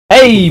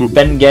Hey,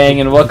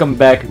 BenGang, and welcome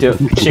back to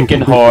Chicken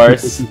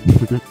Horse.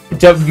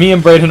 Me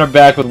and Brayden are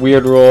back with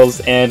weird rules,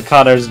 and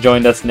Connor's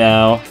joined us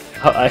now.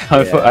 I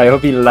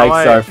hope he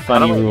likes our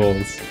funny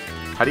rules.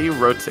 How do you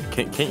rotate?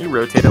 Can't you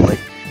rotate it like?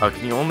 Oh,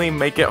 can you only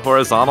make it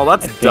horizontal?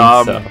 That's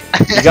dumb. So.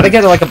 You gotta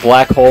get like a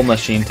black hole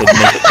machine to make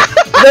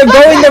it. They're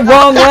going the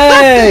wrong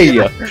way!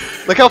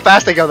 Look how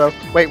fast they go though.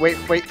 Wait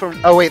for.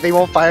 Oh wait, they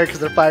won't fire because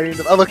they're firing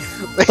them. Oh look.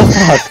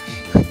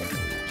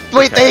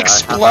 Wait, Okay, they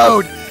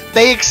explode.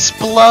 They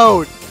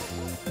explode.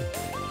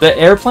 The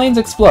airplanes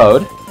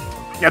explode.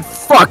 Get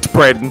fucked,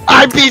 Brayden.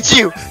 I beat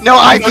you. No,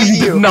 I beat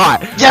you. Did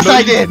not. Yes, No, I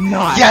you did.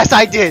 Not. Yes,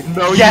 I did.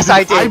 No, yes, you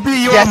I did. I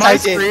beat you yes, on my I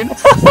did. screen.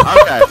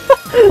 Okay.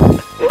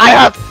 I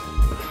have.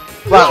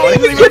 Well, You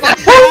didn't even get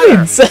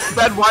points!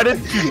 Ben, why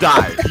didn't you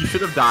die? You should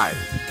have died.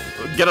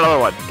 Get another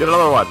one. Get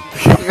another one.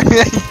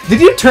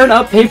 Did you turn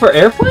up paper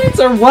airplanes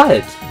or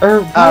what?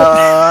 Or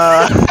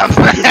what?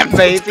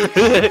 Maybe.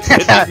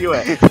 Did you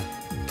it?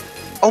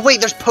 Oh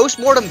wait, there's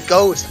postmortem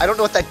ghost. I don't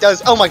know what that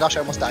does. Oh my gosh, I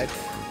almost died.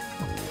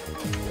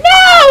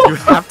 No! You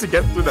have to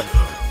get through the.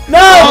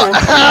 No!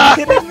 Are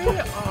you kidding me?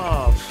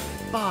 Oh,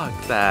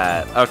 fuck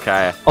that.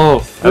 Okay. Oh,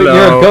 wait, Hello.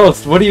 you're a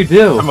ghost. What do you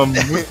do? I'm a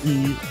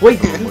monkey.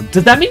 Wait,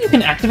 does that mean you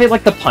can activate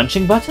like the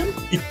punching button?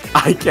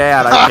 I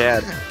can.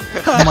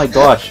 Oh my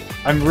gosh.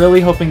 I'm really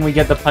hoping we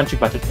get the punching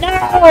button.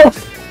 No!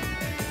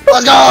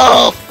 Let's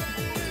go.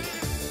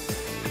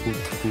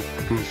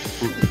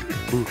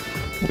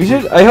 We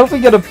should. I hope we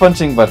get a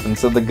punching button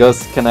so the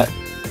ghost can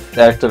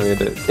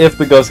activate it. If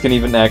the ghost can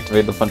even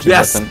activate the punching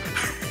Yes. button.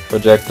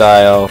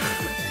 Projectile.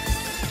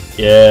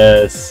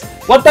 Yes.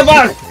 What the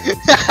fuck?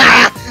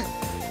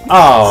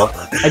 Oh,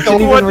 I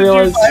didn't What even did you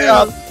realize.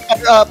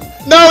 Up.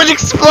 No, it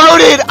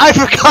exploded. I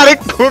forgot it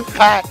put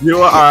back. You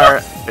are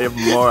a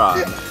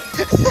moron.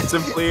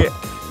 Simply.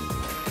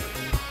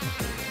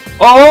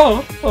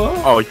 Oh!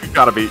 Oh, you've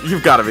gotta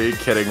be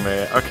kidding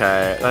me.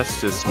 Okay, that's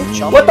just Don't mean.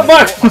 jump. What the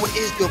fuck? Oh, it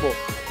is doable.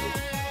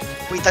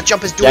 Wait, that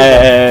jump is doable.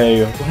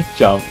 Yay! What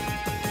jump?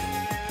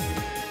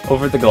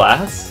 Over the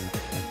glass?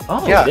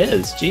 Oh, Yeah. it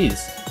is.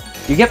 Jeez.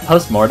 Do you get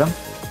post-mortem?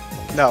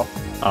 No.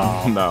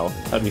 Oh, No,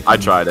 that'd be I fun.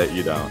 tried it.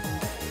 You don't.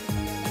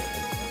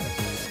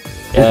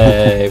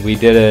 Yay, we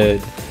did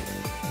it.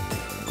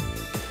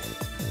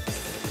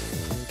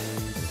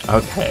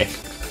 Okay.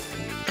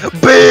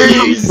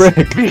 Bees.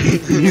 Frick.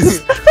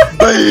 Bees.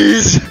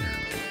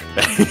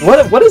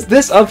 What is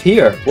this up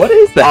here? What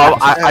is that? Oh,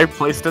 I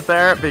placed it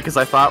there because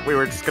I thought we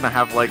were just gonna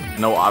have like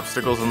no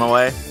obstacles in the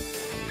way,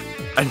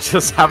 and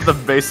just have the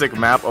basic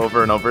map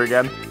over and over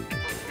again.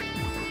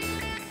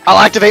 I'll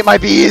activate my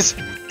bees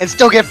and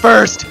still get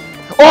first.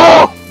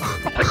 Oh!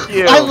 Fuck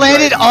you, I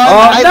landed Brayden. on.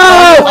 Oh, I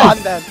no! landed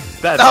on them.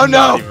 That's Oh,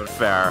 not no. even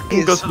fair. You can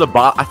Bees. go through the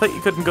bot. I thought you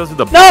couldn't go through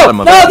the No!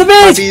 bottom of No, the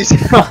My bees! bees.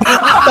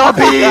 The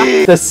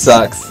bees. This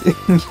sucks.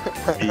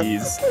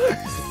 bees.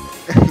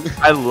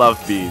 I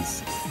love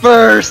bees.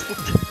 First.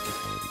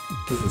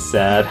 This is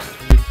sad.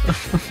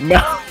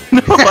 No,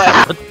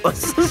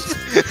 let's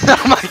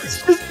Oh my.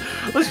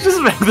 let's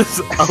just make this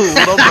a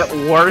little bit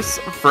worse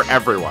for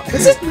everyone.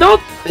 This is no.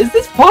 Is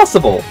this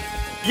possible?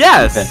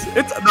 Yes,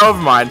 it's no, never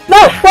mind.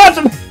 No!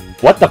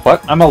 What the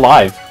fuck? I'm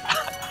alive.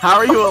 How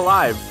are you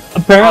alive?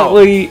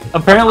 Apparently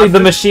the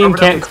I'm machine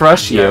just can't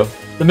crush you.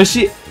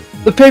 yeah.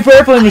 The paper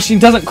airplane machine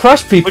doesn't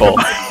crush people.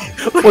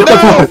 Look What the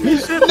at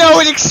fuck? No,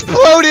 it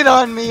exploded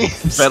on me. I'm Ben,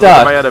 look at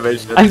stuck. my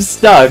animation. I'm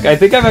stuck. I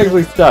think I'm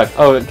actually stuck.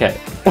 Oh, okay.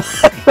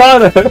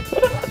 Connor.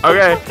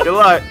 Okay, good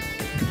luck.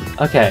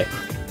 Okay.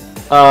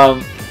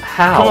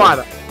 How? Come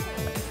on.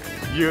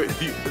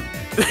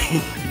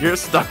 You're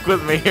stuck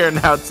with me here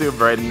now too,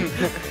 Brayden.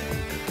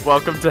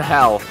 Welcome to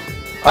hell.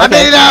 I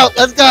made it out.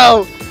 Let's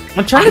go.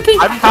 I'm trying to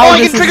think I'm how Oh, I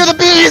this can is... trigger the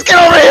bees. Get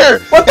over here.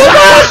 What the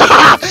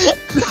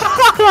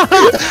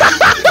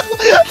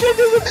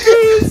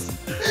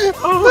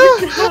Oh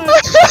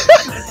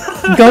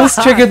my god.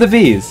 Ghost trigger the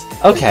bees.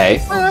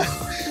 Okay.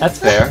 That's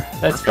fair.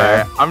 That's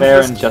fair. I'm Fair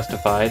just- and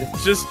justified.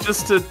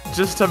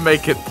 Just to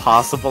make it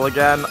possible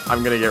again,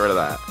 I'm gonna get rid of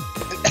that.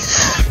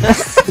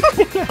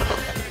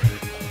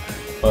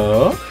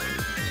 Oh?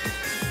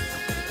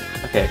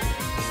 Okay.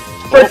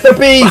 Frick the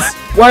bees!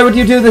 Why would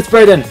you do this,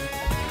 Brayden?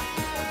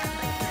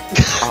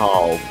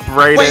 Oh,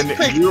 Brayden, Wait,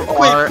 quick, you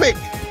are quick.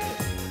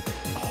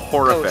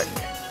 horrific.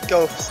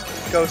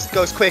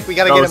 Ghost, quick. We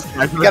gotta Ghost,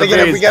 get him. We gotta get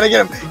him. We gotta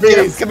get him. Get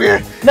him. Bees. Come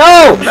here.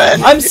 No!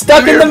 Man. I'm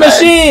stuck Come in here, the man.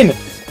 machine!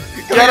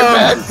 Come here,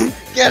 man.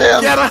 Get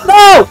him. Get him!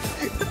 No!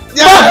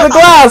 Yeah. Fuck the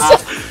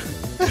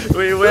glass!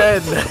 We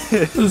win!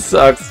 This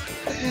sucks.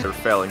 You're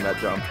failing that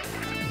jump.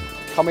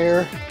 Come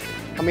here.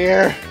 Come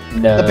here.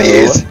 No. The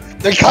bees.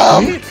 They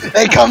come.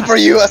 They come for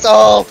you, us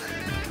all.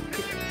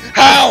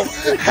 How?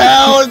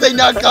 How have they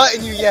not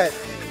gotten you yet?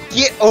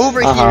 Get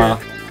over Uh-huh.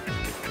 here.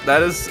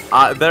 That is,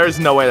 there is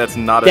no way that's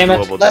not Damn a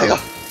it. doable Let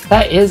jump. go.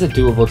 That is a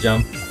doable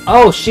jump.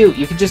 Oh shoot,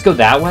 you could just go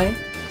that way?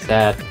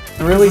 Sad.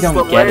 I really This is don't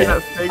the get way it.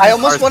 that things I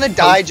almost are want to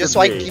die supposed just to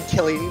so I be. keep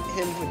killing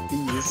him with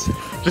bees.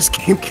 Just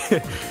keep.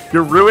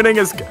 You're ruining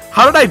his.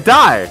 How did I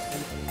die?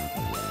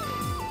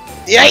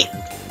 Yay!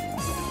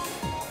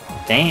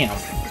 Damn.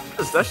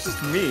 That's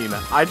just mean.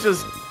 I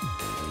just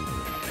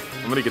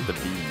I'm gonna get the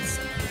bees.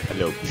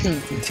 Hello.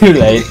 Too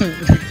late.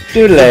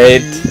 Too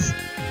late.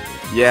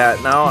 Yeah,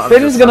 no.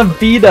 Brayden's gonna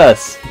beat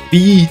us.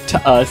 Beat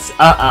us.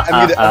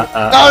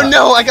 Oh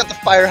no! I got the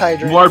fire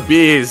hydrant. More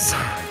bees.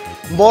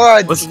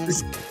 More. Let's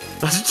just...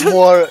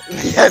 More.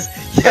 Yes.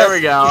 Yes. There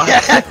we go.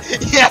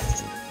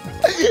 Yes.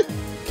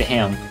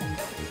 Damn.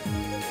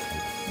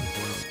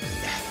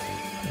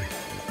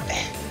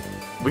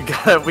 We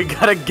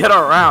gotta get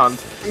around.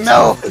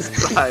 No. This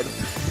side.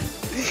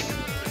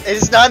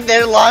 It's not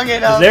there long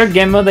enough. Is there a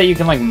game mode that you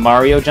can like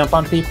Mario jump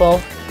on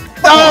people?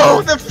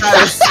 No! The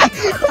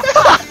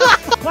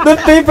The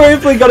bee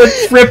briefly got a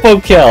triple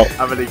kill.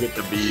 I'm gonna get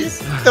the bees.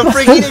 The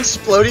freaking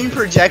exploding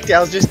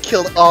projectiles just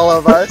killed all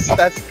of us.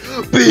 That's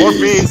bees. More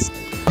bees.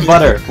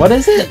 Butter. What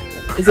is it?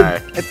 Is Okay.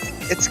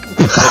 It's It's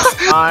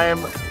time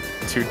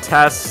to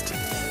test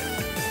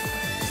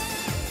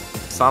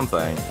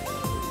something.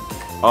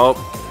 Oh,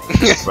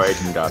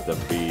 Brayden got the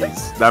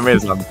bees. That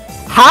means I'm...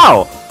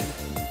 How?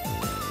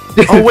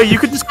 Oh wait, you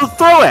could just go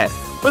throw it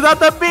without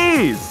the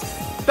bees.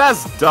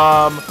 That's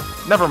dumb.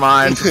 Never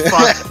mind.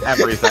 Fuck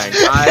everything.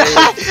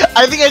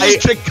 I think I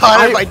just tricked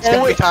Connor by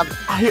tipping top.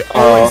 I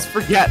always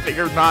forget that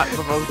you're not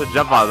supposed to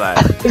jump on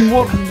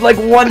that. Like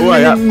one Ooh,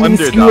 I got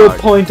minuscule underdog.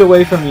 point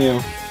away from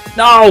you.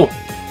 No!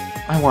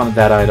 I wanted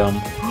that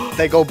item.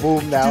 They go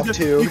boom now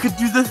too. You could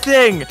do the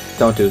thing.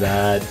 Don't do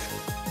that.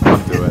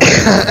 Don't do it.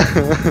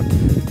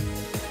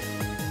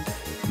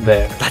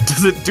 There. That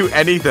doesn't do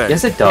anything.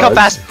 Yes, it does. Look how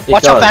fast! It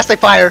Watch how does. fast they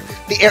fire.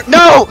 The air.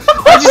 No!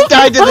 I just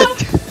died to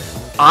the.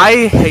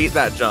 I hate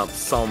that jump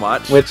so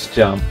much. Which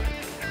jump?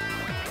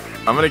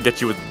 I'm gonna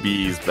get you with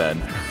bees,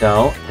 Ben.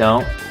 Don't.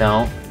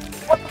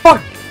 What the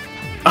fuck?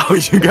 Oh,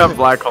 you got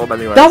black hole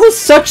anyway. That was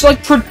such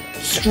like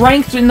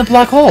strength in the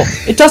black hole.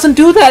 It doesn't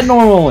do that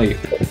normally.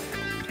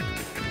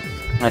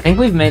 I think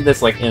we've made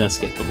this like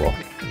inescapable.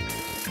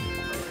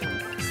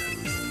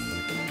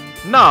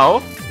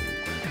 No.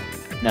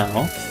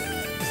 No.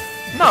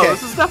 No, Okay.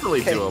 this is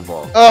definitely Okay.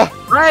 doable.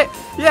 Right?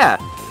 Yeah.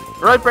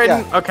 Right,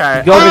 Brayden? Yeah.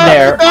 Okay. Go over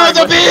there. Oh,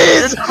 the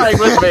bees! You're trying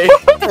with me.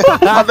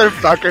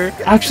 Motherfucker.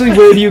 Actually,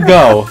 where do you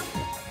go?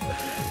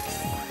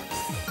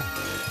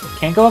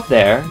 Can't go up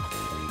there.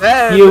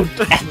 Ben. You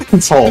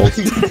asshole.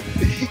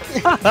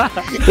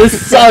 This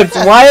sucks.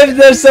 Why are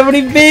there so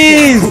many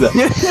bees?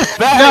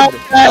 Ben,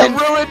 Ben. you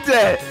ruined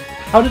it.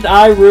 How did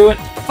I ruin?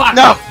 Fuck.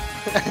 No!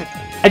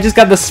 I just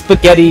got the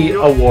spaghetti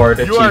award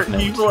You are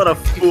achievement. evil and a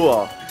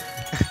fool.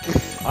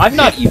 I'm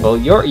not evil.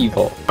 You're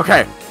evil.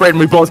 Okay, Brayden,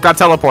 we both got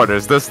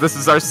teleporters. This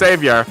is our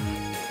savior.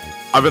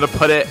 I'm gonna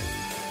put it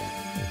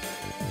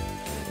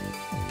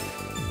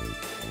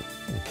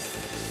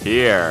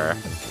here.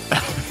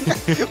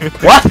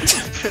 What?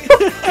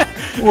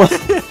 What?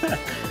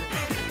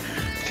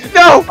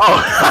 No!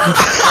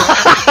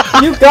 Oh.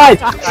 You guys!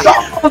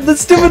 Stop the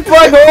stupid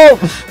black hole!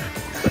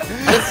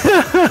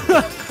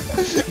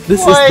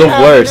 This Why is the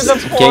happened worst to the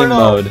game portal?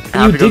 mode.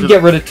 Have You to go did to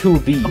get rid of 2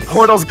 bees.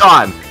 Portal's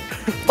gone.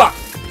 Fuck!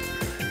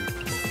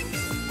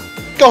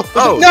 Go!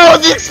 Oh. No!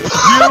 The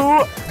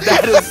You.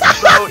 That is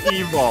so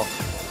evil.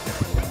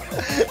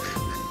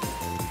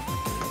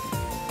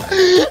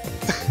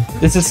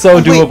 This is so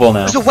Wait, doable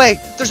now. There's a way!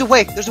 There's a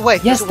way! There's a way!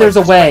 Yes, there's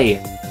a way.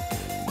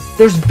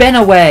 There's been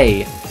a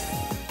way.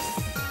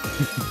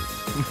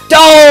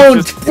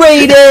 Don't,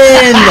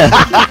 Brayden!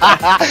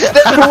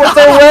 There was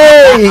a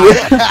way.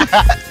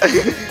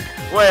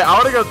 Wait, I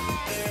wanna go.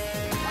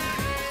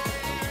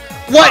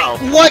 What?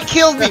 Wow. What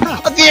killed me?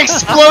 The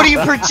exploding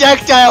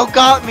projectile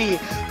got me!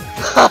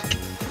 Fuck!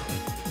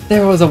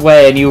 There was a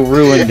way, and you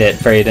ruined it,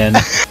 Brayden.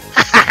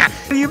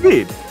 What do you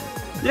mean?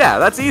 Yeah,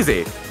 that's easy.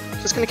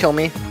 Is this gonna kill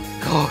me?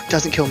 Oh, it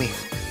doesn't kill me.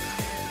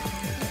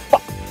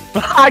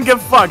 I get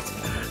fucked.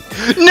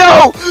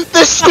 No!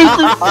 The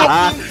stupid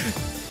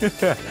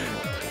fucking...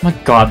 My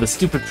God, the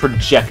stupid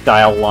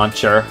projectile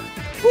launcher.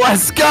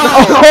 Let's go.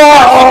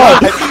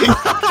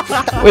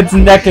 It's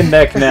neck and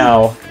neck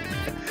now.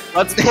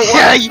 Let's put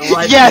Yeah, one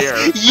right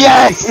yes!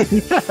 Yes!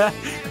 here.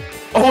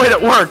 Oh wait,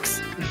 it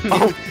works.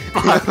 Oh,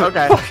 fuck,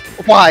 okay.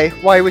 Why?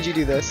 Why would you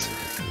do this?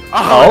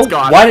 Oh, it's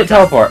gone. Why did it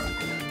teleport?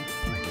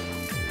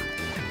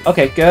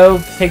 Okay, go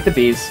take the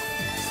bees.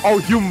 Oh,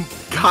 you.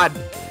 God.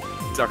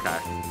 It's okay.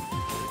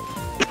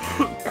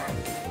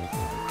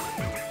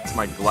 It's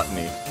my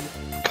gluttony.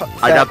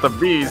 I got the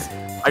bees.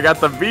 I got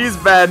the bees,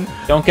 Ben.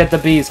 Don't get the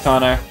bees,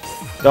 Connor.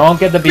 Don't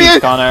get the bees,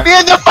 Connor. Be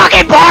in the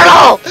fucking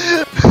portal!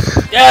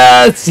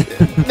 Yes!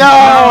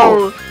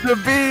 No! The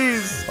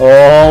bees.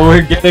 Oh,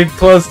 we're getting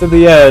close to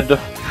the end.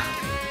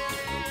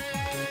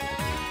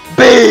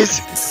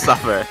 Bees!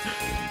 Suffer.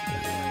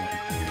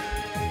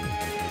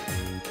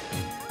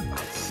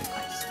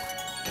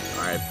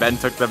 Alright, Ben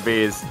took the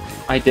bees.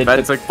 I did.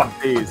 Ben took the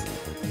bees.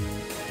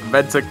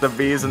 Ben took the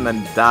bees and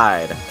then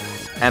died.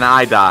 And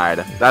I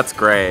died. That's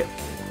great.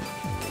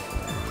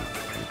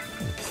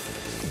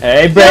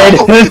 Hey,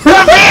 Brayden!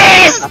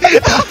 Bees!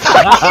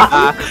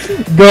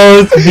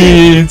 Ghost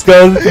bees!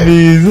 Ghost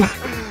bees!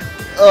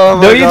 Oh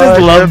my Don't you just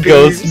gosh, love the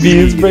ghost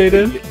bees,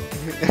 Brayden?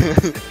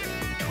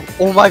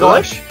 Oh my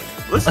gosh.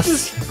 Let's A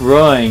just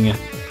screwing.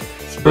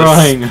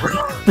 Screwing.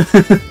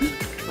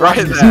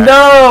 Right there.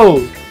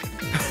 No!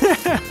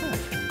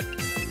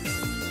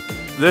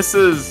 This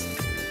is...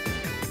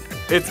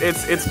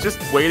 It's just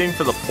waiting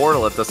for the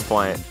portal at this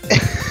point.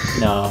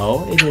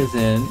 No, it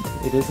isn't.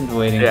 It isn't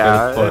waiting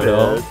Yeah, for the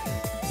portal. it is.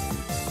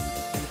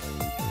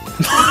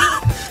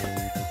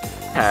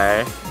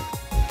 Okay.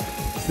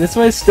 This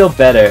way's still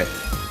better.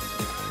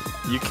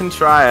 You can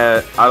try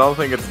it. I don't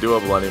think it's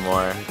doable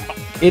anymore.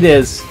 It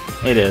is.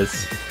 It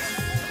is.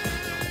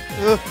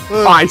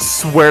 I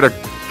swear to...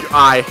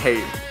 I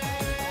hate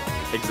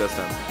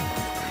existence.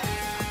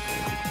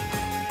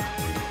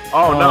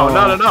 Oh, no,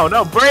 Brayden!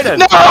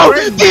 No!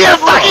 Brayden. The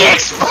fucking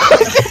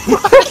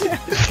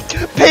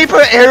explosive!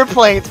 Paper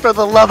airplanes, for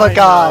the love of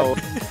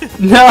God!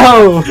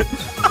 No!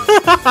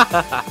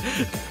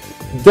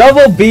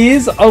 Double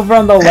B's over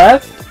on the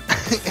left?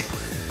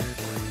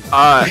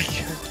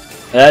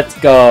 Let's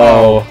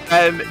go.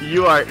 And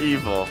you are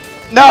evil.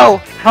 No!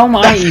 How am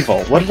I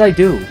evil? What did I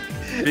do?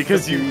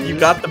 Because you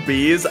got the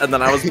bees, and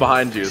then I was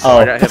behind you, so Oh.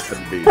 I got hit with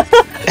the bees. I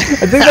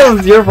think that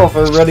was your fault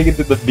for running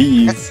into the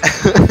bees.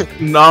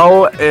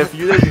 No, if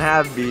you didn't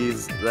have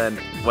bees, then...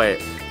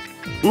 Wait.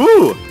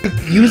 Ooh!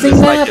 Using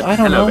It's that? like an I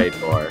don't know.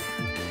 elevator.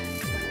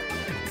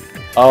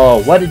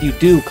 Oh, what did you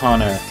do,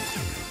 Connor?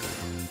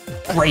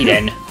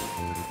 Brayden.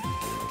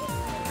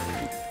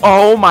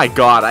 Oh my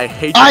god, I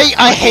hate you.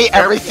 I hate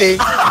everything.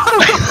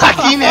 I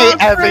fucking hate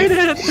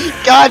everything.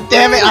 God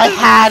damn it, I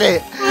had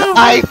it.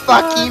 I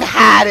fucking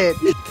had it.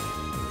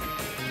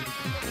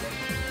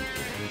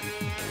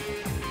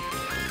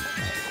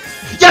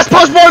 Yes,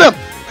 postmortem!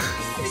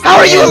 How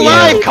are you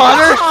alive,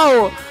 Connor?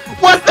 No!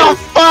 What the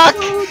fuck?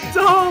 So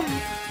dumb!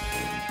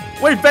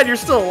 Wait, Ben, you're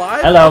still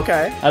alive? Hello.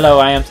 Okay. Hello,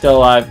 I am still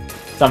alive.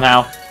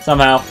 Somehow.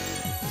 Somehow.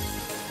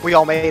 We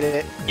all made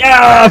it.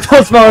 Yeah!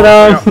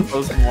 Postmortem!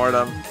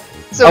 Postmortem.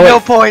 So Oh, no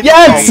wait. points.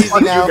 Yes! Easy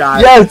Fuck you now.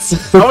 guys.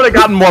 Yes! I would have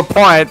gotten more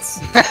points.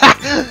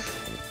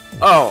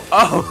 Oh.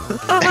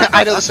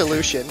 I know the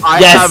solution. I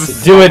Yes, have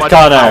do so it, much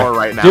Connor. power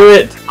right now. Do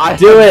it! I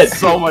Do have it!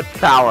 so much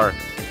power.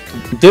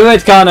 Do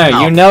it, Connor!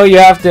 No. You know you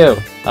have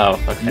to! Oh,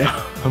 okay.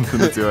 I'm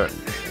gonna do it.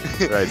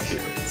 Right.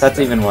 That's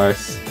even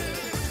worse.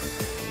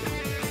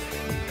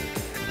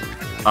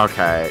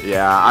 Okay,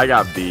 yeah, I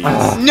got bees.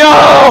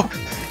 No!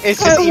 It's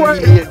just It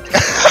worked. immediate.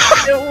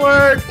 It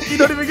worked! You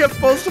don't even get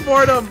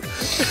postmortem!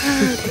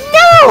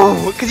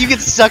 No! Because you get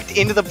sucked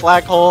into the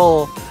black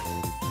hole.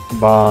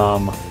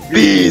 Bomb.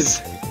 Bees.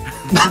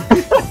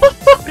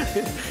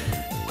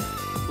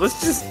 Let's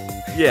just...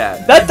 Yeah.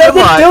 That Good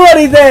luck. doesn't do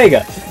anything!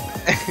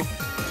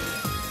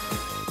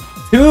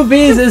 2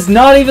 Bs is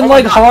not even, Oh my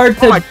like, God. hard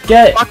Oh to my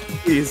get. Fucking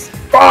bees.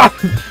 Fuck!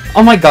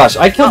 Oh my gosh,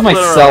 I killed Not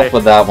myself literally.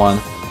 with that one.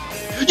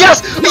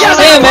 Yes! Yes!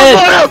 Damn it!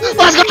 postmortem!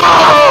 Let's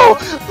go!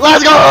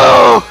 Let's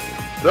go!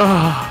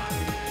 Ugh.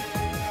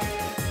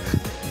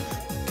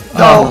 No.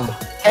 Oh.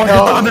 Oh, No.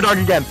 no. The underdog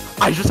again.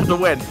 I just have to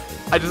win.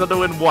 I just have to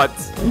win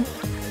once.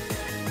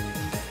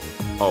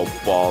 Oh,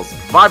 balls.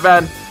 Bye,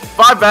 Ben.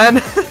 Bye, Ben.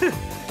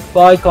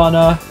 Bye,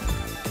 Connor.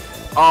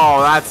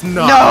 Oh, that's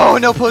not. No!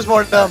 No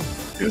postmortem!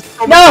 There's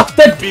so No!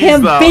 many The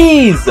damn though.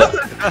 bees!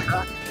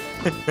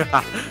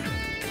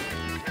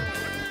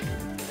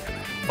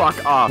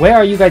 Fuck off. Where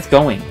are you guys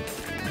going?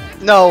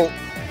 No.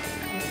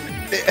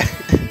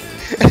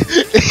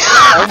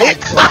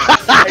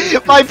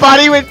 Oh My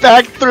body went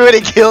back through it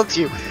and killed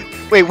you.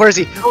 Wait, where is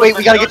he? Wait,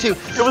 we gotta get to.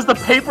 It was the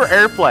paper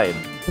airplane.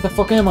 Where the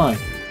fuck am I?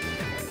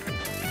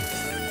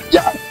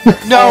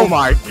 No! Oh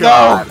my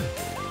god.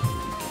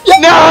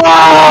 No!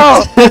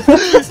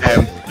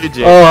 Damn.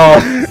 GG.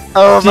 Oh,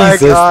 Oh my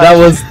Jesus, god.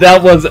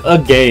 that was a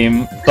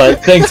game.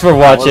 But thanks for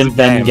watching, was a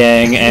game.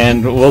 BenGang,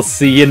 and we'll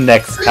see you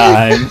next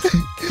time.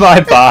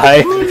 Bye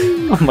bye.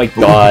 Oh my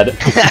god.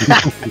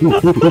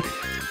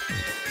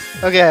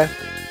 Okay.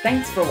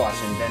 Thanks for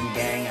watching,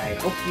 BenGang. I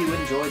hope you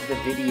enjoyed the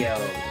video.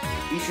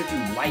 Be sure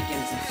to like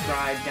and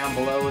subscribe down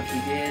below if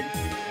you did,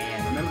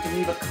 and remember to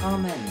leave a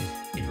comment.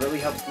 It really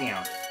helps me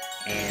out.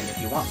 And if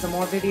you want some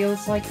more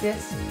videos like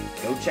this,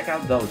 go check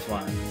out those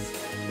ones.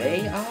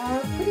 They are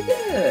pretty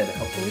good,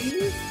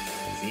 hopefully.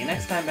 See you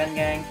next time,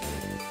 BenGang.